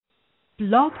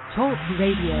Blog Talk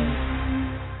Radio.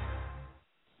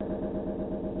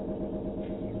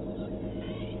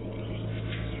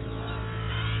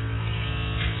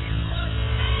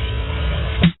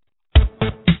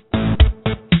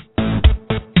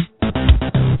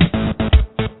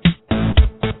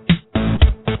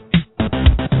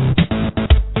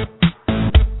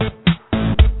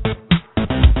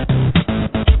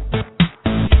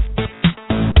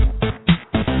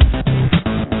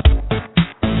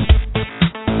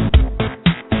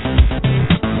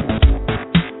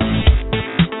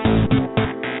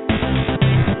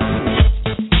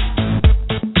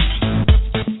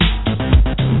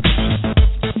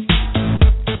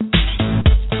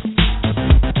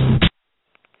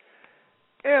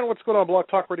 On Blog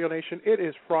Talk Radio Nation, it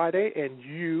is Friday, and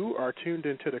you are tuned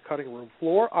into the Cutting Room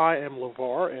Floor. I am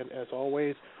Levar, and as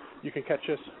always, you can catch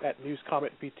us at News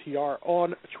Comment BTR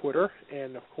on Twitter,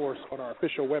 and of course on our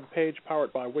official webpage,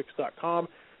 powered by Wix.com.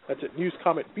 That's at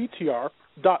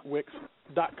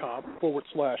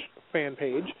newscommentbtr.wix.com/fan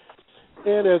page.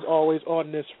 And as always,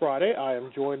 on this Friday, I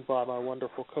am joined by my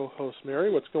wonderful co-host Mary.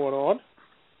 What's going on?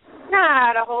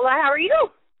 Not a whole lot. How are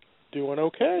you? Doing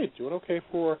okay. Doing okay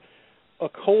for a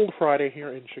cold Friday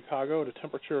here in Chicago. The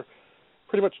temperature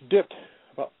pretty much dipped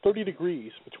about 30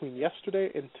 degrees between yesterday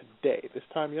and today. This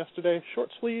time yesterday,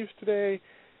 short sleeves. Today,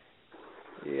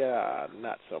 yeah,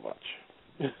 not so much.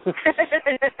 And,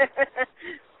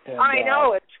 I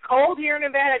know. It's cold here in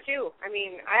Nevada, too. I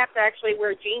mean, I have to actually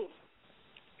wear jeans.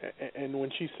 And when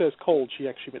she says cold, she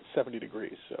actually meant 70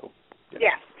 degrees. So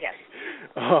Yes.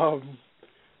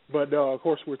 But no, of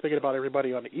course, we're thinking about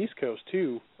everybody on the East Coast,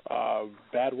 too.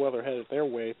 Bad weather headed their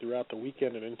way throughout the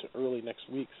weekend and into early next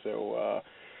week, so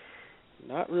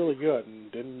not really good.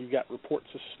 And then you got reports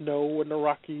of snow in the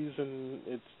Rockies, and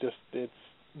it's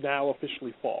now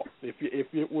officially fall. If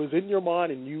it was in your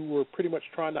mind and you were pretty much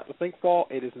trying not to think fall,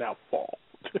 it is now fall.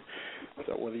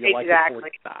 So whether you like it or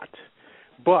not.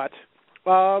 But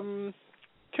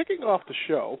kicking off the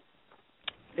show,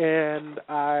 and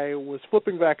I was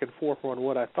flipping back and forth on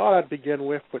what I thought I'd begin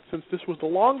with, but since this was the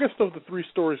longest of the three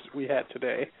stories that we had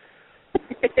today,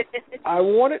 I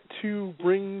wanted to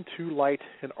bring to light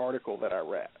an article that I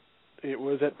read. It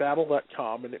was at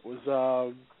Babel.com, and it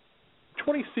was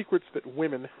 20 secrets that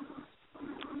women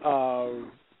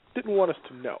didn't want us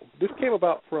to know. This came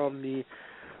about from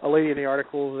a lady in the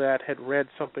article that had read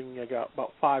something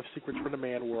about 5 secrets from the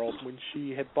man world. When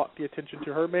she had brought the attention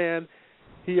to her man,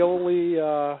 he only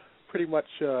pretty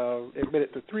much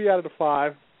admitted to 3 out of the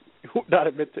 5. He would not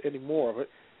admit to any more of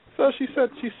it. So she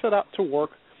said she set out to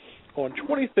work on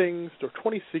 20 things or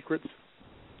 20 secrets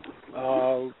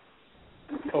of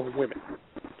women.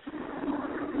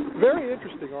 Very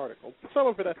interesting article. Some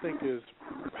of it I think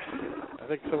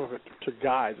some of it to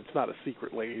guys. It's not a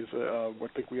secret, ladies. I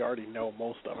think we already know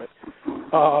most of it.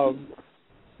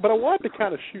 But I wanted to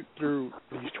kind of shoot through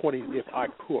these 20 if I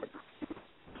could.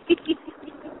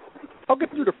 I'll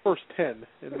get through the first 10,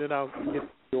 and then I'll get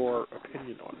your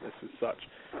opinion on this as such.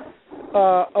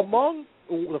 Among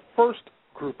the first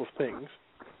group of things,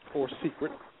 or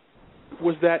secret,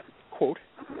 was that, quote,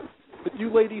 that you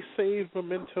ladies save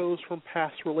mementos from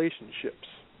past relationships,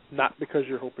 not because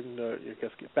you're hoping to,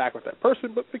 get back with that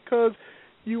person, but because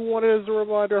you want it as a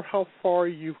reminder of how far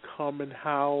you've come and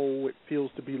how it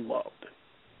feels to be loved.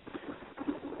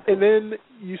 And then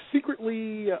you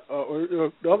secretly,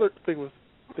 or the other thing was,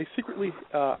 they secretly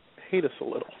hate us a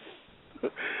little.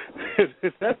 And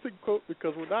that's a quote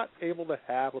because we're not able to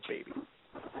have a baby.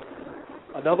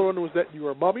 Another one was that you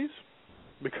are mummies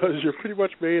because you're pretty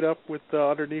much made up with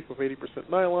underneath of 80%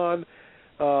 nylon,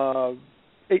 18%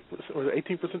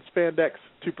 spandex,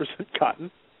 2% cotton.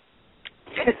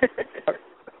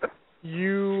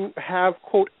 You have,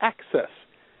 quote, access,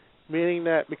 meaning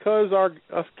that because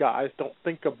us guys don't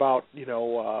think about,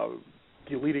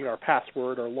 deleting our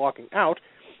password or logging out,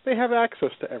 they have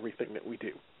access to everything that we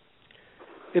do.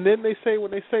 And then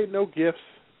when they say no gifts,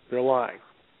 they're lying.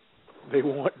 They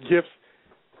want gifts,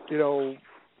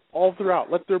 all throughout.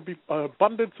 Let there be an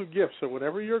abundance of gifts. So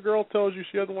whenever your girl tells you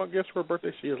she doesn't want gifts for her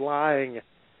birthday, she is lying.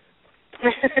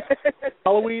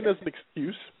 Halloween is an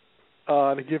excuse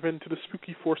to give in to the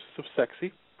spooky forces of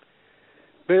sexy.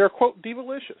 They are, quote,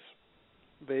 divalicious.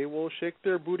 They will shake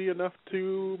their booty enough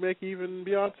to make even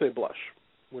Beyonce blush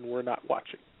when we're not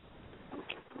watching.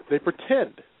 They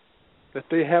pretend that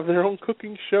they have their own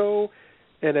cooking show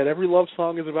and that every love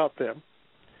song is about them.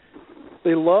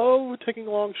 They love taking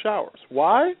long showers.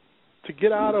 Why? To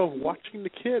get out of watching the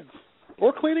kids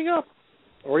or cleaning up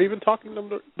or even talking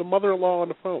to the mother-in-law on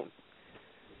the phone.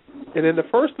 And then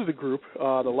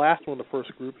the last one of the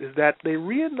first group, is that they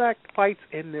reenact fights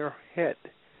in their head.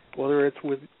 whether it's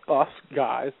with us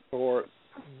guys or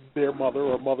their mother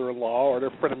or mother-in-law or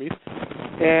their frenemies,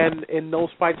 and in those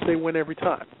fights they win every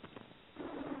time.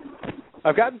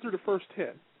 I've gotten through the first 10.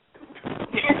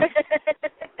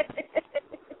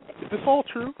 Is this all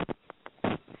true?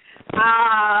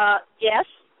 Yes.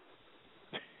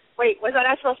 Wait, was I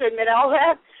not supposed to admit all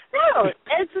that? No,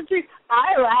 it's the truth.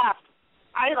 I laughed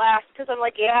because I'm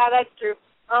like, yeah, that's true.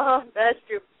 That's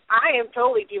true. I am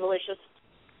totally devilicious.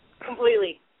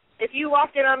 Completely. If you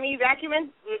walked in on me vacuuming,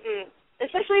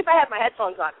 especially if I have my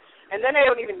headphones on, and then I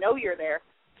don't even know you're there.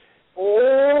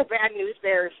 Oh, bad news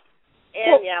bears.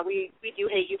 And, yeah, we do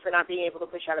hate you for not being able to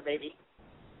push out a baby.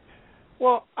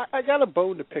 Well, I got a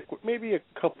bone to pick with maybe a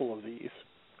couple of these.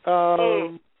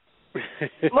 Most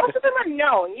of them are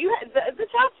known. The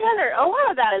top 10 a lot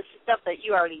of that is stuff that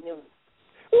you already knew.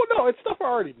 Well, no, it's stuff I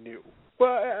already knew. But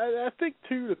I think,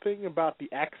 too, the thing about the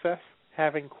access,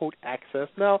 having, quote, access.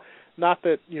 Now, not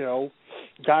that,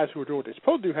 guys who are doing what they're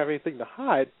supposed to do have anything to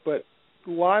hide, but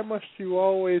why must you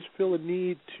always feel a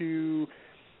need to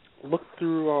look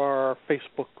through our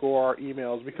Facebook or our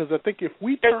emails? Because I think if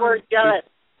we turn... Because we're jealous.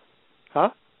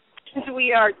 Huh?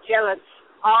 We are jealous.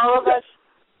 All of us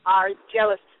are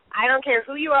jealous. I don't care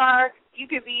who you are. You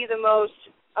could be the most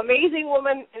amazing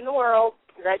woman in the world.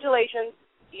 Congratulations.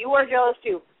 You are jealous,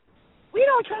 too. We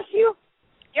don't trust you.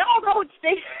 Y'all don't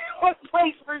stay in one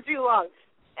place for too long.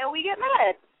 And we get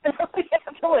mad. We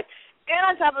have to look. And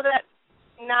on top of that,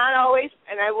 not always,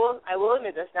 and I will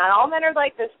admit this, not all men are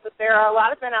like this, but there are a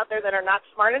lot of men out there that are not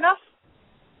smart enough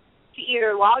to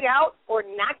either log out or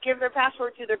not give their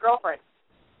password to their girlfriend.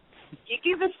 You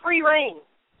give us free reign,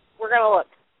 we're going to look.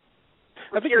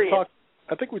 I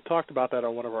think we talked about that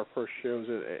on one of our first shows,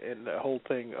 in the whole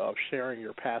thing of sharing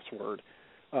your password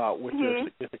with your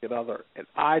significant other. And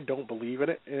I don't believe in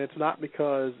it, and it's not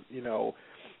because,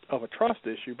 of a trust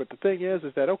issue, but the thing is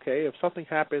that, okay, if something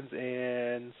happens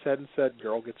and said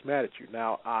girl gets mad at you,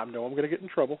 now I know I'm going to get in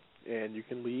trouble, and you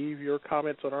can leave your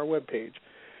comments on our webpage,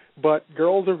 but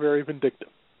girls are very vindictive.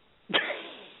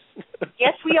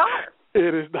 Yes, we are.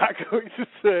 It is not going to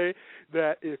say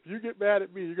that if you get mad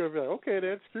at me, you're going to be like, okay,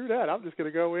 then screw that. I'm just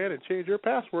going to go in and change your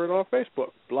password on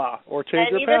Facebook, blah, or change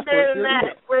your password. And even better than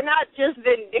that, we're not just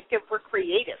vindictive, we're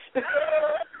creative.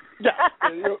 Yeah.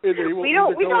 We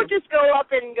don't just go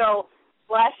up and go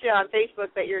flash you on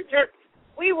Facebook that you're a jerk.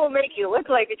 We will make you look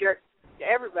like a jerk to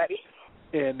everybody.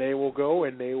 And they will go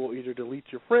and they will either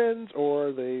delete your friends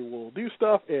or they will do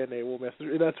stuff and they will message.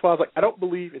 And that's why I was like, I don't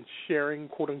believe in sharing,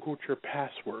 quote unquote, your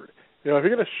password. If you're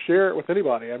going to share it with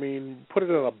anybody, I mean, put it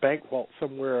in a bank vault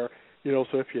somewhere, so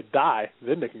if you die,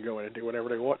 then they can go in and do whatever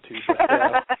they want to. But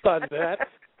besides that,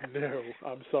 no,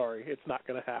 I'm sorry, it's not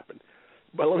going to happen.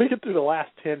 But let me get through the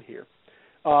last 10 here.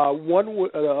 The other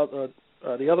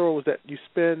one was that you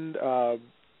spend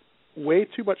way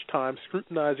too much time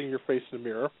scrutinizing your face in the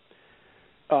mirror.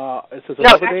 It says no,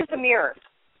 not just a mirror,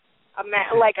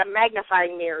 like a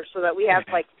magnifying mirror, so that we have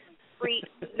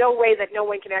no way that no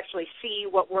one can actually see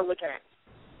what we're looking at.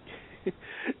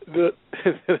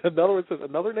 Another one says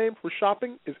another name for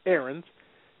shopping is errands.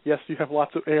 Yes, you have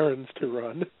lots of errands to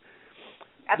run.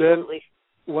 Absolutely.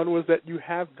 Then, one was that you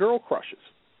have girl crushes,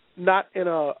 not in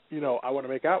a, I want to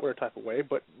make out with her type of way,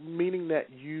 but meaning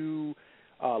that you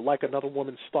like another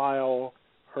woman's style,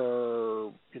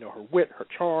 her, her wit, her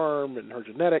charm, and her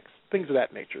genetics, things of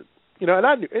that nature. And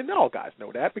all guys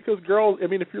know that because girls, I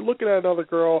mean, if you're looking at another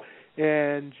girl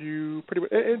and you pretty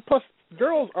much, and plus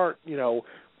girls aren't,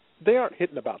 they aren't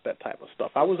hitting about that type of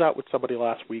stuff. I was out with somebody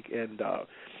last week and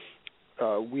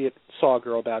we saw a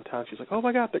girl downtown. She's like, oh,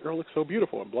 my God, that girl looks so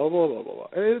beautiful, and blah, blah, blah, blah, blah.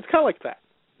 And it's kind of like that,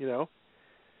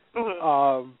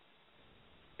 Mm-hmm.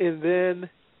 And then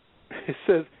it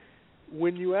says,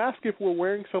 when you ask if we're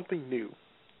wearing something new,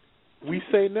 we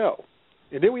say no.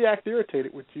 And then we act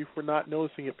irritated with you for not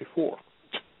noticing it before.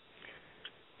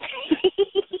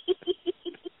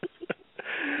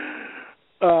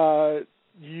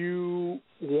 You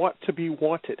want to be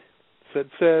wanted. So it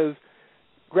says,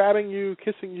 grabbing you,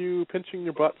 kissing you, pinching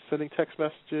your butt, sending text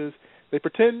messages. They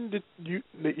pretend that you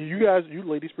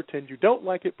ladies pretend you don't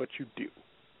like it, but you do.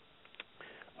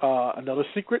 Another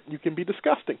secret, you can be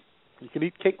disgusting. You can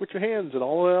eat cake with your hands and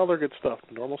all the other good stuff,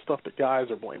 the normal stuff that guys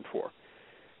are blamed for.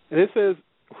 And it says,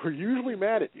 we're usually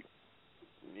mad at you.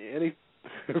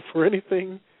 For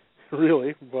anything,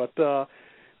 really. But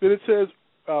then it says,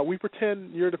 we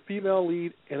pretend you're the female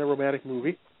lead in a romantic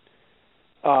movie.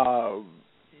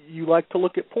 You like to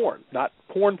look at porn. Not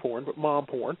porn, but mom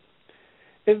porn.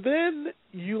 And then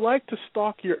you like to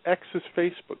stalk your ex's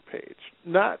Facebook page.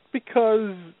 Not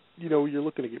because you're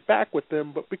looking to get back with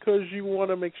them, but because you want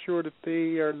to make sure that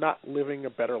they are not living a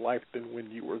better life than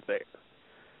when you were there.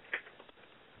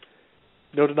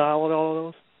 No denial on all of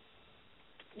those?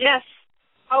 Yes.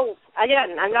 Oh,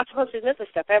 again, I'm not supposed to admit this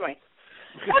stuff, am I?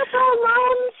 That's our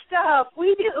mom stuff.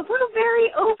 We're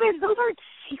very open. Those aren't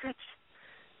secrets.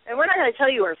 And we're not going to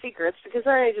tell you our secrets because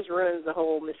then it just ruins the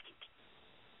whole mystique.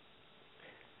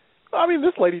 I mean,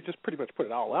 this lady just pretty much put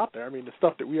it all out there. I mean, the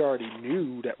stuff that we already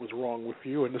knew that was wrong with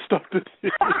you and the stuff that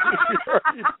we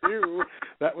already knew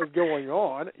that was going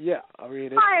on. Yeah, I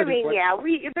mean,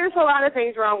 there's a lot of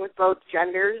things wrong with both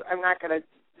genders. I'm not going to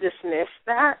dismiss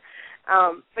that.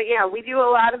 But, yeah, we do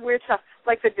a lot of weird stuff,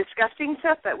 like the disgusting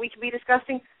stuff that we can be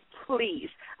disgusting. Please.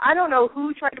 I don't know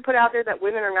who tried to put out there that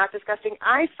women are not disgusting.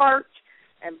 I fart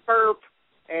and burp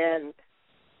and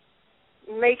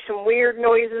make some weird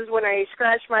noises when I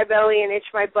scratch my belly and itch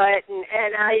my butt, and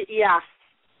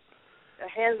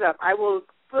hands up. I will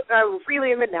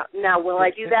freely admit now. Now, will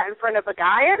I do that in front of a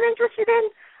guy I'm interested in?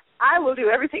 I will do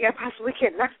everything I possibly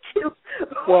can not to.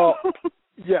 Well,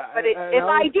 yeah. But if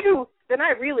I do, then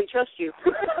I really trust you.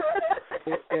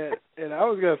 and I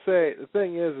was going to say, the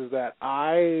thing is that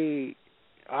I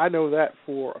know that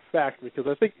for a fact because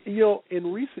I think,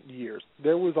 in recent years,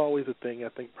 there was always a thing, I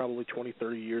think probably 20,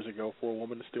 30 years ago, for a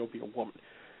woman to still be a woman.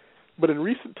 But in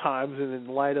recent times and in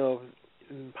light of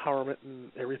empowerment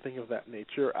and everything of that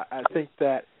nature, I think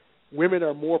that women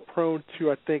are more prone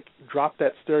to, I think, drop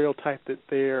that stereotype that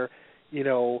they're,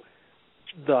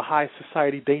 the high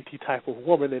society dainty type of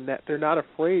woman, and that they're not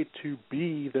afraid to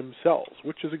be themselves,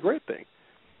 which is a great thing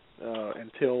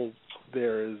until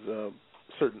there is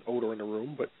certain odor in the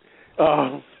room, but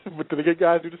then again,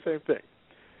 guys do the same thing.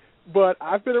 But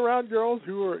I've been around girls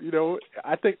who are,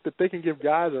 I think that they can give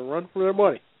guys a run for their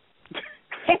money.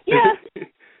 Yeah.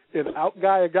 And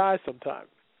out-guy a guy sometimes.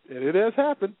 And it has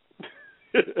happened.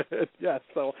 Yeah,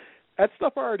 so that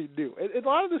stuff I already knew. And a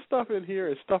lot of this stuff in here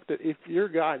is stuff that if you're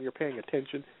a guy and you're paying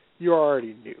attention, you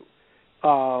already knew.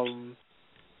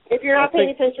 If you're not paying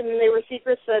attention and they were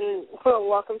secrets, then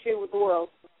welcome to the world.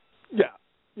 Yeah.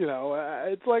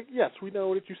 It's like, yes, we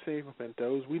know that you save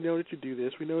mementos. We know that you do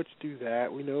this. We know that you do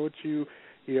that. We know that you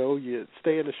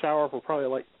stay in the shower for probably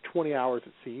like 20 hours,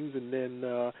 it seems. And then,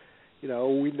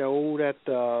 we know that,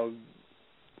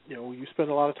 you spend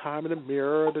a lot of time in the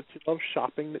mirror, that you love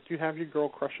shopping, that you have your girl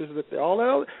crushes, that all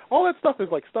that stuff is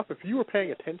like stuff. If you were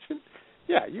paying attention,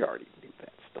 yeah, you already knew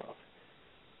that stuff.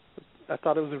 I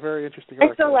thought it was a very interesting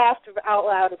article. I still laughed out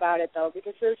loud about it, though,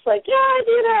 because it's like, yeah, I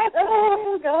do that.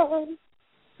 Oh, God.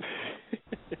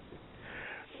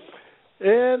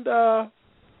 And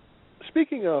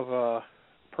speaking of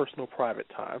personal private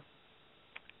time,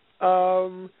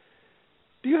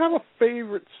 do you have a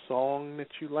favorite song that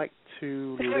you like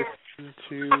to listen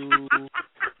to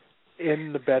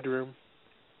in the bedroom?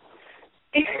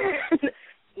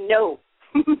 No.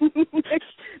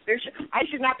 I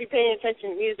should not be paying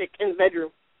attention to music in the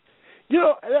bedroom.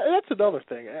 That's another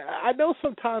thing. I know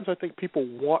sometimes I think people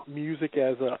want music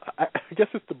as I guess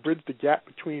it's to bridge the gap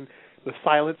between the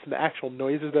silence and the actual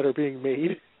noises that are being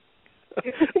made.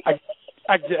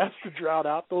 I guess to drown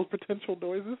out those potential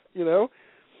noises,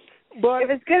 But if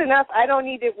it's good enough, I don't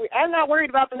need it. I'm not worried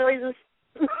about the noises.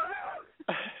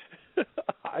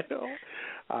 I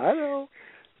know.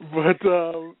 But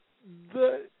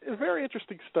a very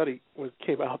interesting study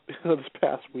came out this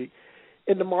past week.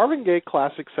 In the Marvin Gaye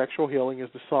classic "Sexual Healing" is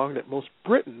the song that most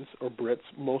Britons or Brits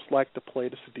most like to play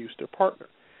to seduce their partner.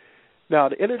 Now,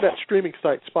 the internet streaming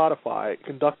site Spotify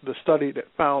conducted a study that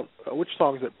found which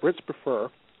songs that Brits prefer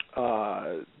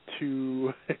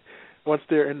to once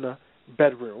they're in the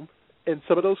bedroom. And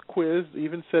some of those quiz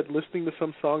even said listening to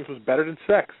some songs was better than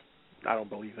sex. I don't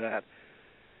believe that.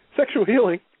 "Sexual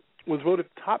Healing" was voted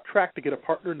top track to get a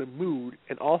partner in the mood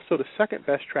and also the second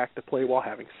best track to play while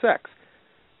having sex.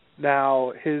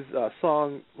 Now, his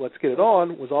song, "Let's Get It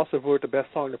On," was also voted the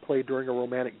best song to play during a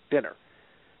romantic dinner.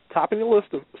 Topping the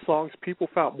list of songs people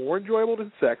found more enjoyable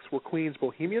than sex were Queen's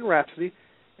 "Bohemian Rhapsody"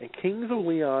 and Kings of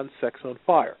Leon's "Sex on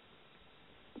Fire."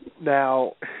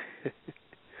 Now,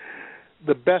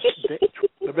 the best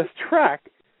track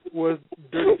was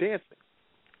 "Dirty Dancing."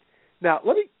 Now,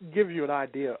 let me give you an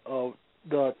idea of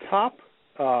the top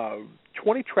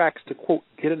 20 tracks to, quote,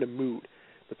 get in the mood.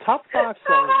 The top 5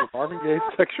 songs were Marvin Gaye's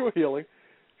 "Sexual Healing,"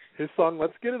 his song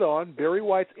 "Let's Get It On," Barry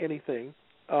White's "Anything,"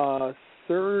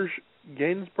 Serge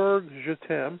Gainsbourg's "Je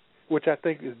T'aime," which I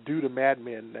think is due to Mad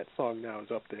Men. That song now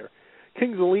is up there.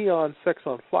 Kings of Leon's "Sex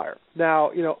on Fire."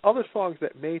 Now, other songs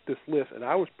that made this list, and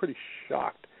I was pretty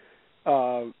shocked.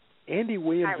 Andy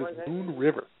Williams' "Moon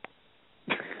River."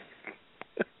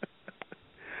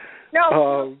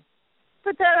 No.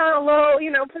 put that on a low,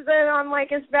 put that on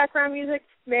like as background music.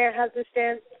 Man has this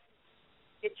dance.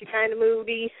 Get you kind of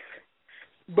moody.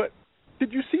 But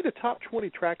did you see the top 20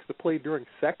 tracks that played during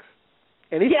sex?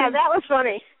 Anything? Yeah, that was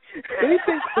funny.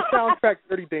 Anything from the soundtrack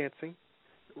Dirty Dancing,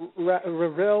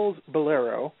 Ravel's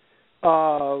Bolero,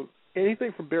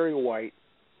 anything from Barry White,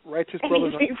 Righteous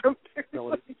Brothers. Anything from Barry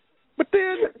White. But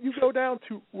then you go down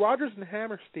to Rodgers and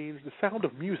Hammerstein's The Sound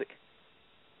of Music.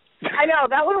 I know,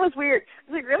 that one was weird.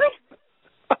 I was like, really?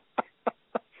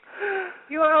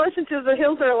 You want to listen to The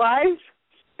Hills Are Alive?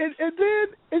 And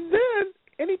then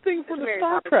anything from the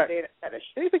Star Trek.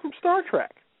 Anything from Star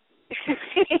Trek.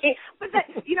 But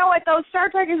you know what, though? Star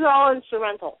Trek is all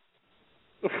instrumental.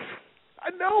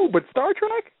 I know, but Star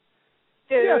Trek?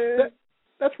 Yes,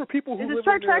 that's for people who live in Is it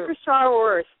Star Trek or Star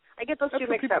Wars? I get those two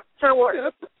mixed up. Star Wars. Yeah,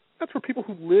 that's for people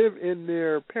who live in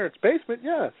their parents' basement,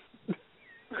 yes.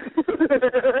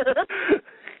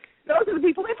 Those are the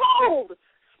people they followed.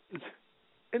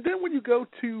 And then when you go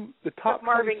to the top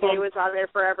Marvin 20 songs, Gaye was on there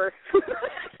forever.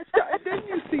 and then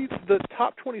you see the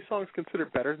top 20 songs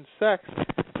considered better than sex.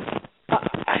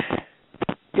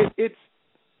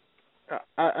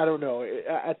 I don't know.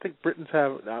 I think Britons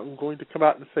have, I'm going to come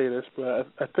out and say this, but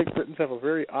I think Britons have a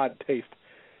very odd taste.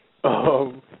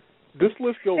 This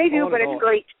list goes on. They do, but it's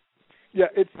great. Yeah,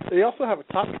 they also have a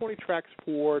top 20 tracks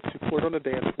to flirt on the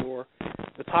dance floor,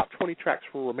 the top 20 tracks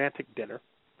for romantic dinner.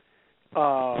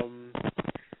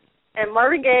 And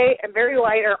Marvin Gaye and Barry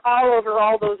White are all over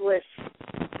all those lists.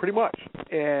 Pretty much.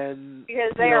 And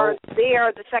because they are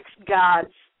the sex gods.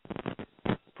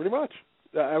 Pretty much.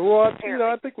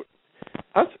 I think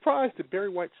I'm surprised that Barry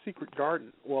White's Secret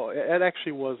Garden. Well, it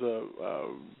actually was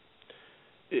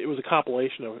it was a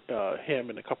compilation of him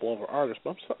and a couple other artists.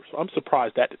 But I'm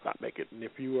surprised that did not make it. And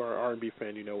if you are an R&B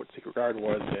fan, you know what Secret Garden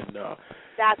was. And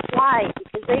that's why,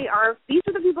 because these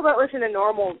are the people that listen to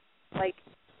normal, like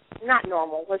not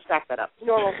normal. Let's back that up.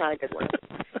 Normal's not a good word.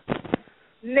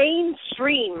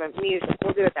 Mainstream music.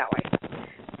 We'll do it that way.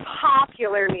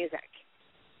 Popular music.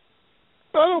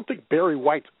 I don't think Barry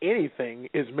White's anything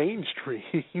is mainstream.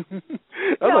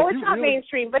 No, it's not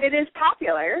mainstream, but it is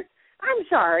popular. I'm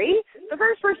sorry. The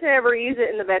first person to ever use it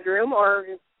in the bedroom or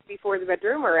before the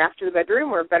bedroom or after the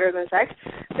bedroom or better than sex,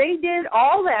 they did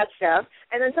all that stuff,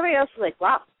 and then somebody else was like,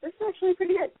 wow, this is actually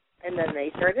pretty good. And then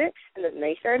they started it, and then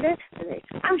they started it,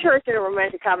 I'm sure it's in a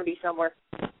romantic comedy somewhere.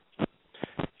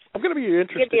 I'm going to be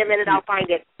interested. Give me a minute, I'll find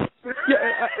it.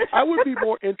 Yeah, I would be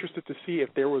more interested to see if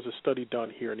there was a study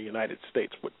done here in the United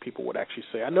States, what people would actually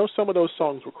say. I know some of those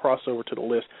songs would cross over to the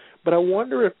list, but I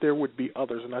wonder if there would be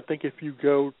others. And I think if you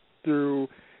go through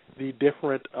the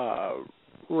different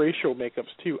racial makeups,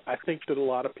 too, I think that a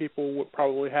lot of people would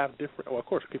probably have different, well, of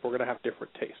course, people are going to have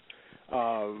different tastes.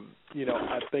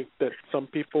 I think that some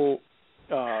people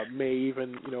may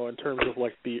even, in terms of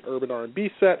like the urban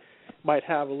R&B set, might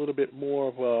have a little bit more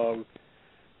of a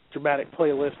dramatic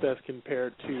playlist as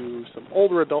compared to some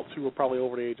older adults who are probably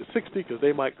over the age of 60 because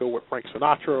they might go with Frank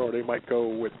Sinatra or they might go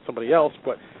with somebody else.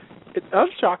 But I'm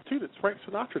shocked, too, that Frank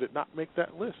Sinatra did not make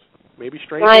that list. Maybe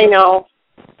strange. I know.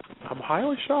 I'm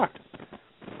highly shocked.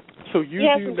 So you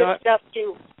do some not. Good stuff,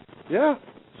 too. Yeah.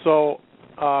 So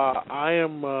I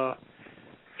am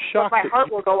shocked. But my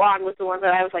heart will go on with the one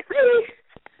that I was like, really?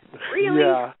 Really?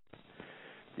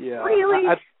 Yeah. Really?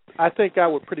 I think I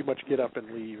would pretty much get up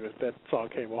and leave if that song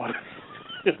came on.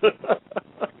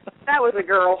 That was a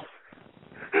girl.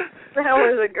 That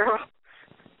was a girl.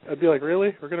 I'd be like,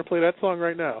 really? We're going to play that song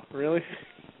right now? Really?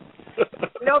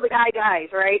 No, the guy dies,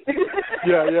 right?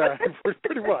 Yeah,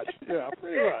 pretty much. Yeah,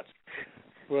 pretty much.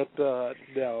 But,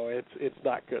 no, it's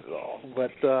not good at all.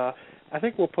 But I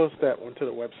think we'll post that one to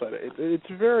the website. It's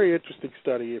a very interesting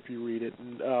study if you read it.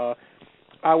 And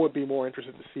I would be more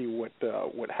interested to see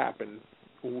what happened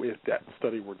if that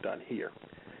study were done here.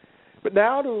 But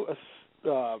now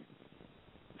to,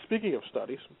 speaking of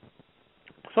studies,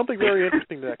 something very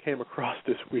interesting that I came across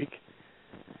this week.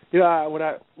 When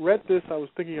I read this, I was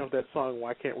thinking of that song,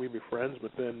 Why Can't We Be Friends?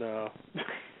 But then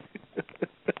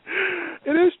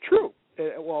it is true.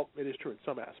 Well, it is true in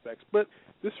some aspects. But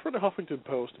this is from the Huffington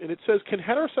Post, and it says, can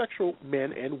heterosexual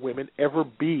men and women ever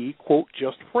be, quote,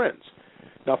 just friends?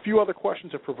 Now, a few other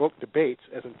questions have provoked debates,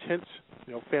 as intense,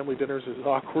 family dinners is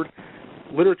awkward,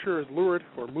 literature is lurid,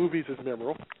 or movies is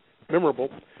memorable.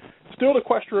 Still, the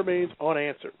question remains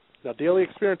unanswered. Now, daily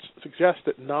experience suggests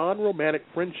that non-romantic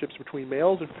friendships between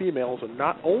males and females are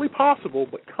not only possible,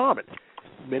 but common.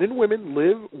 Men and women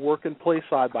live, work, and play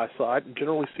side by side, and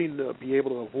generally seem to be able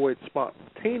to avoid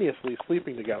spontaneously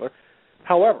sleeping together.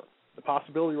 However, the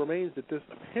possibility remains that this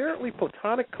apparently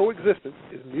platonic coexistence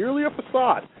is merely a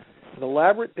facade, an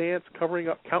elaborate dance covering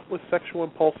up countless sexual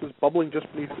impulses bubbling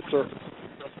just beneath the surface.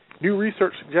 New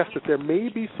research suggests that there may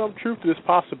be some truth to this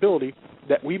possibility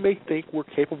that we may think we're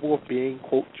capable of being,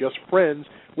 quote, just friends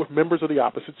with members of the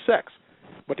opposite sex.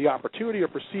 But the opportunity or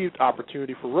perceived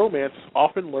opportunity for romance is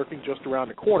often lurking just around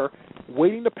the corner,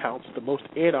 waiting to pounce at the most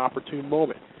inopportune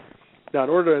moment. Now, in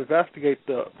order to investigate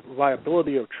the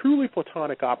viability of truly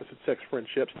platonic opposite-sex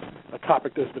friendships, a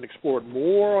topic that's been explored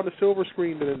more on the silver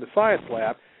screen than in the science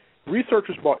lab,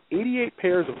 researchers brought 88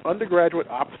 pairs of undergraduate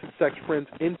opposite-sex friends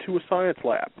into a science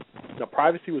lab. Now,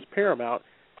 privacy was paramount.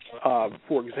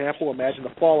 For example, imagine the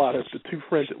fallout if the two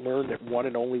friends had learned that one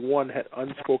and only one had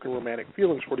unspoken romantic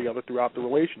feelings for the other throughout the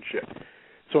relationship.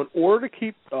 So in order to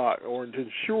keep or to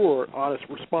ensure honest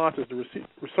responses, the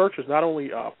researchers not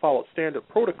only followed standard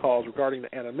protocols regarding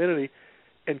the anonymity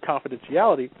and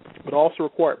confidentiality, but also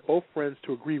required both friends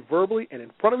to agree verbally and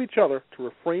in front of each other to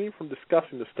refrain from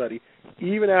discussing the study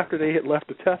even after they had left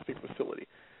the testing facility.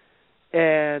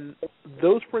 And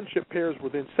those friendship pairs were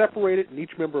then separated, and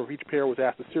each member of each pair was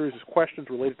asked a series of questions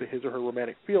related to his or her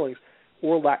romantic feelings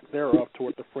or lack thereof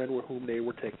toward the friend with whom they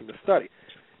were taking the study.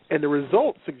 And the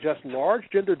results suggest large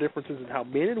gender differences in how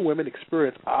men and women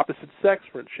experience opposite-sex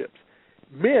friendships.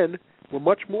 Men were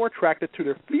much more attracted to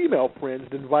their female friends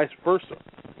than vice versa.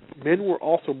 Men were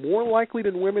also more likely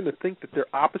than women to think that their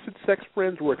opposite-sex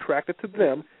friends were attracted to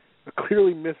them, a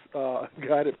clearly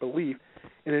misguided belief.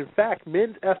 And in fact,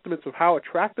 men's estimates of how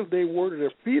attractive they were to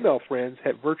their female friends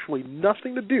had virtually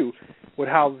nothing to do with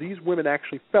how these women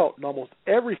actually felt, and almost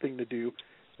everything to do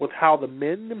with how the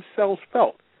men themselves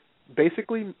felt.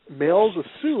 Basically, males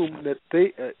assumed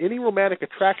that any romantic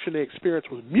attraction they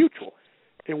experienced was mutual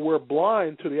and were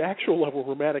blind to the actual level of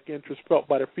romantic interest felt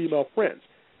by their female friends.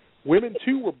 Women,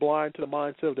 too, were blind to the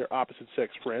mindset of their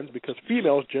opposite-sex friends because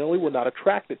females generally were not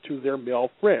attracted to their male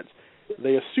friends.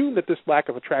 They assumed that this lack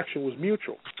of attraction was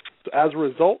mutual. So as a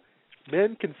result,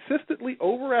 men consistently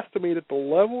overestimated the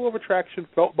level of attraction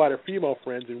felt by their female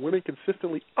friends, and women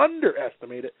consistently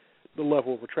underestimated the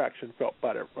level of attraction felt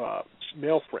by their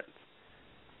male friends.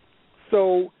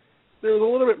 So there's a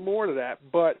little bit more to that,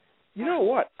 but you know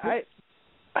what? As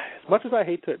much as I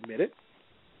hate to admit it,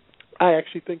 I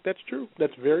actually think that's true.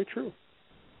 That's very true.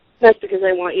 That's because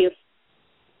I want you.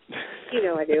 You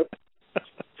know I do.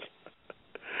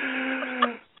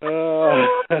 You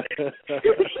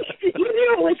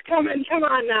knew it was coming. Come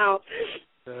on now.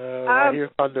 I hear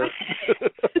thunder.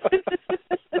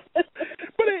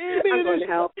 But I'm going to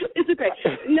hell. It's okay.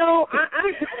 No, I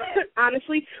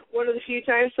honestly, one of the few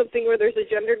times something where there's a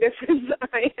gender difference,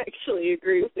 I actually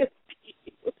agree with you.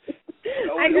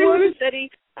 I agree with Eddie.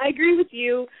 I agree with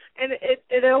you, and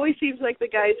it always seems like the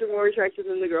guys are more attractive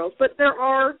than the girls. But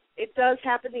it does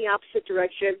happen the opposite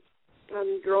direction.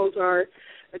 Girls are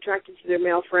attracted to their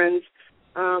male friends,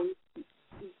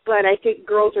 but I think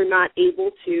girls are not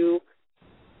able to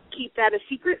keep that a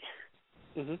secret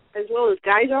as well as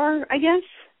guys are, I guess.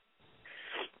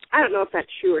 I don't know if that's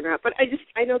true or not, but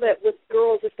I know that with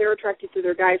girls, if they're attracted to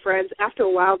their guy friends, after a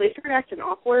while they start acting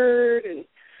awkward and it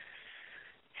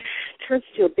turns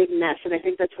into a big mess, and I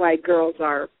think that's why girls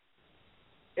are,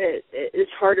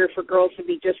 it's harder for girls to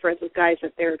be just friends with guys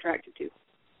that they're attracted to.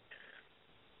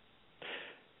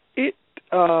 It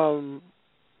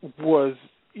was,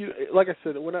 like I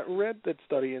said, when I read that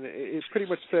study, and it pretty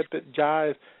much said that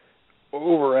guys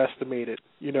overestimated,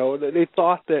 they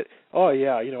thought that, oh,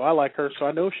 yeah, I like her, so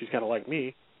I know she's going to like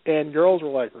me. And girls were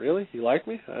like, really? You like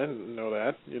me? I didn't know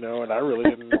that, and I really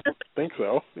didn't think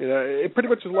so. It pretty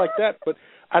much is like that. But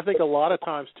I think a lot of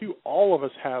times, too, all of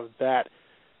us have that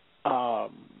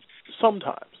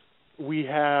sometimes. We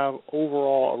have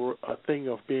overall a thing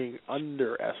of being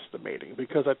underestimating,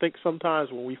 because I think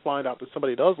sometimes when we find out that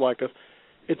somebody does like us,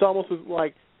 it's almost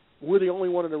like we're the only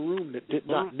one in the room that did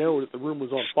not know that the room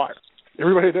was on fire.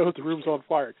 Everybody knows the room's on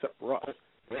fire except for us.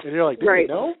 And you're like, didn't you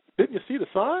know? Didn't you see the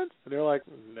signs? And they're like,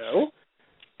 no.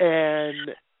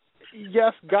 And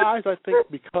yes, guys, I think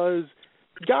because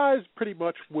guys pretty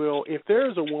much will, if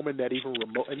there's a woman that even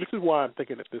remote, and this is why I'm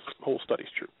thinking that this whole study's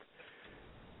true.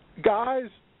 Guys,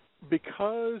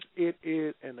 because it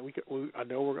is, and I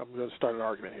know I'm going to start an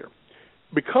argument here,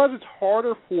 because it's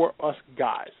harder for us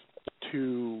guys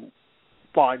to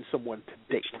find someone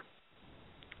to date.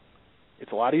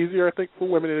 It's a lot easier, I think, for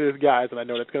women than it is guys, and I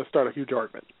know that's going to start a huge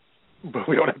argument, but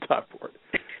we don't have time for it.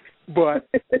 But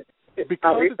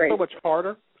because it's so much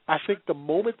harder, I think the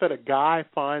moment that a guy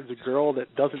finds a girl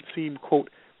that doesn't seem, quote,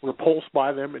 repulsed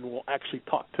by them and will actually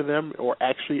talk to them or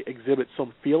actually exhibit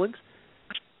some feelings,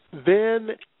 then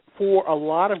for a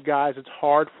lot of guys it's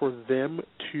hard for them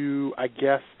to, I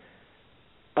guess,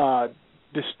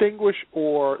 distinguish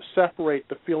or separate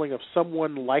the feeling of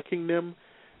someone liking them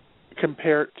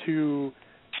compared to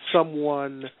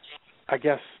someone, I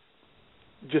guess,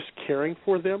 just caring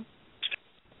for them.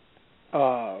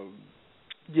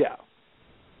 Yeah.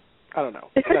 I don't know.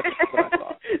 That's what I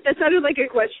thought. That sounded like a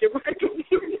question mark.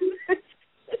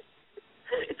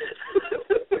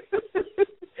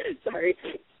 Sorry.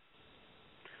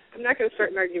 I'm not going to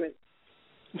start an argument.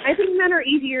 I think men are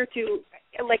easier to,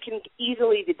 can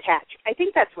easily detach. I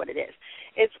think that's what it is.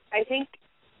 I think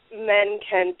men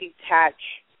can detach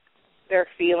their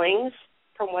feelings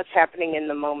from what's happening in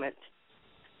the moment.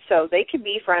 So they could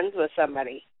be friends with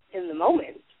somebody in the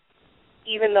moment,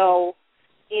 even though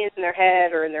in their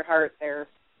head or in their heart they're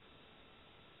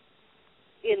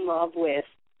in love with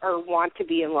or want to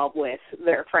be in love with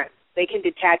their friend. They can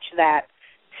detach that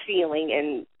feeling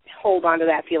and hold on to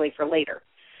that feeling for later.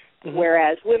 Mm-hmm.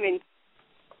 Whereas women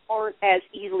aren't as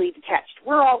easily detached.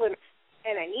 We're all in,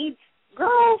 and I need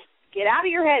girls, get out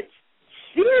of your heads.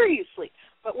 Seriously.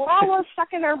 But we're all stuck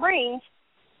in our brains,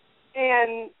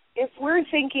 and if we're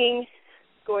thinking,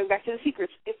 going back to the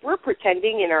secrets, if we're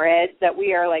pretending in our head that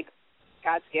we are like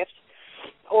God's gift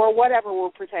or whatever we're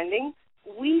pretending,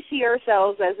 we see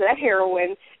ourselves as that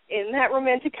heroine in that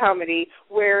romantic comedy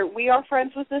where we are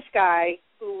friends with this guy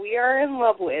who we are in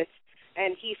love with,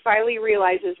 and he finally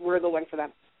realizes we're the one for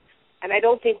them. And I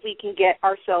don't think we can get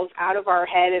ourselves out of our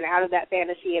head and out of that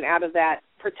fantasy and out of that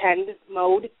pretend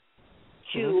mode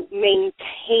to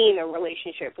maintain a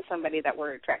relationship with somebody that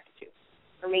we're attracted to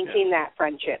or maintain that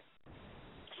friendship.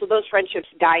 So those friendships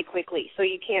die quickly. So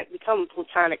you can't become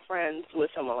platonic friends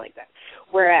with someone like that.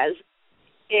 Whereas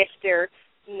if they're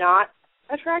not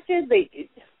attracted,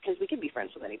 because we can be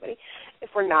friends with anybody, if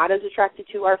we're not as attracted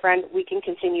to our friend, we can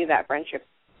continue that friendship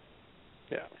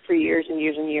for years and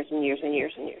years and years and years and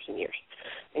years and years and years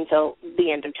until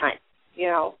the end of time,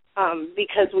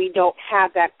 because we don't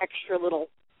have that extra little,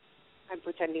 I'm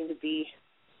pretending to be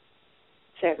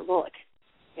Sandra Bullock,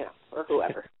 or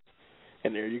whoever.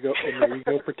 And there you go. And there you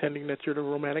go, pretending that you're the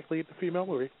romantic lead in the female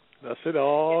movie. Thus, it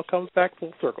all comes back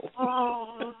full circle.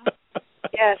 Oh,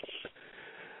 yes.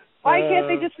 Why can't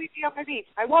they just leave me on my beach?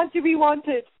 I want to be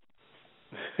wanted.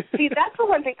 See, that's the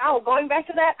one thing. Oh, going back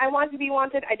to that, I want to be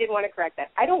wanted. I did want to correct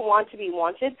that. I don't want to be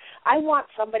wanted. I want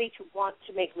somebody to want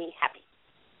to make me happy.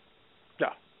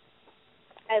 Yeah.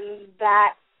 And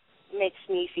that makes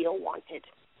me feel wanted.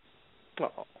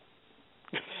 Oh.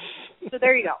 So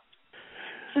there you go.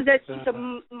 So that's just a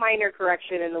minor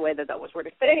correction in the way that was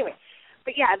worded. But anyway,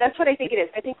 yeah, that's what I think it is.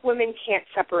 I think women can't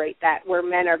separate that, where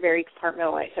men are very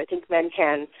compartmentalized. I think men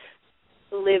can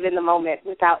live in the moment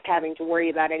without having to worry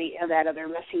about any of that other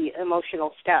messy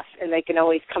emotional stuff, and they can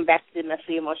always come back to the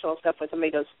messy emotional stuff when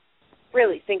somebody goes,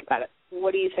 really, think about it.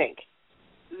 What do you think?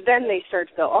 Then they start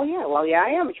to go, oh, yeah, well, yeah,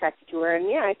 I am attracted to her, and,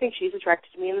 yeah, I think she's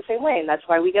attracted to me in the same way, and that's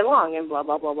why we get along, and blah,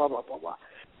 blah, blah, blah, blah, blah, blah.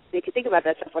 They can think about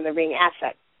that stuff when they're being asked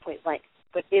that point blank.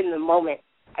 But in the moment,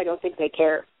 I don't think they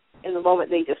care. In the moment,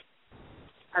 they just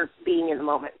aren't being in the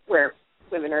moment, where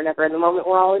women are never in the moment.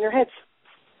 We're all in their heads.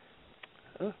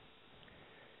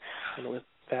 And with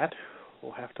that,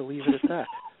 we'll have to leave it at that.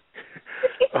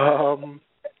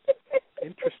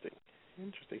 Interesting.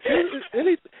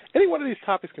 Any one of these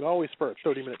topics can always spur a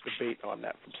 30-minute debate on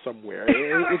that from somewhere.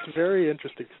 It's very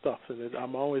interesting stuff, and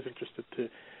I'm always interested to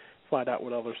find out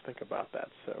what others think about that.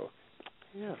 So,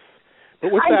 yes.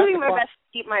 But with I'm doing my best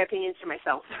to keep my opinions to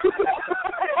myself.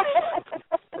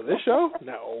 For this show?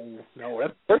 No,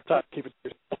 that's the first time to keep it to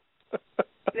yourself.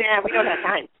 Yeah, we don't have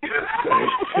time.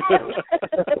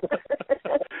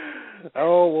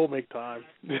 Oh, we'll make time.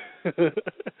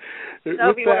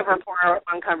 That'll be one of our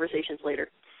 4-hour-long conversations later.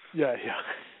 Yeah.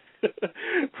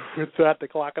 With that, the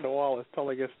clock on the wall is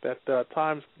telling us that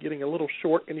time's getting a little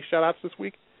short. Any shout-outs this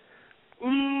week?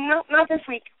 No, not this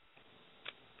week.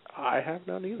 I have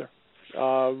none either.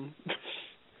 That's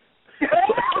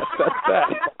that.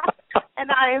 And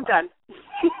I am done.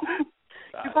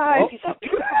 Goodbye.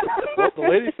 Well, the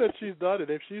lady said she's done, and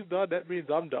if she's done, that means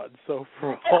I'm done. So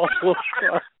for all of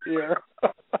us here,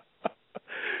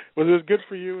 was it as good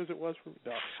for you as it was for me?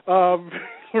 No.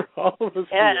 For all of us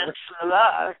here.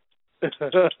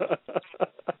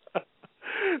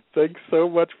 Thanks so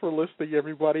much for listening,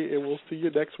 everybody, and we'll see you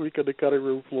next week on the cutting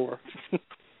room floor.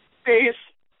 Peace.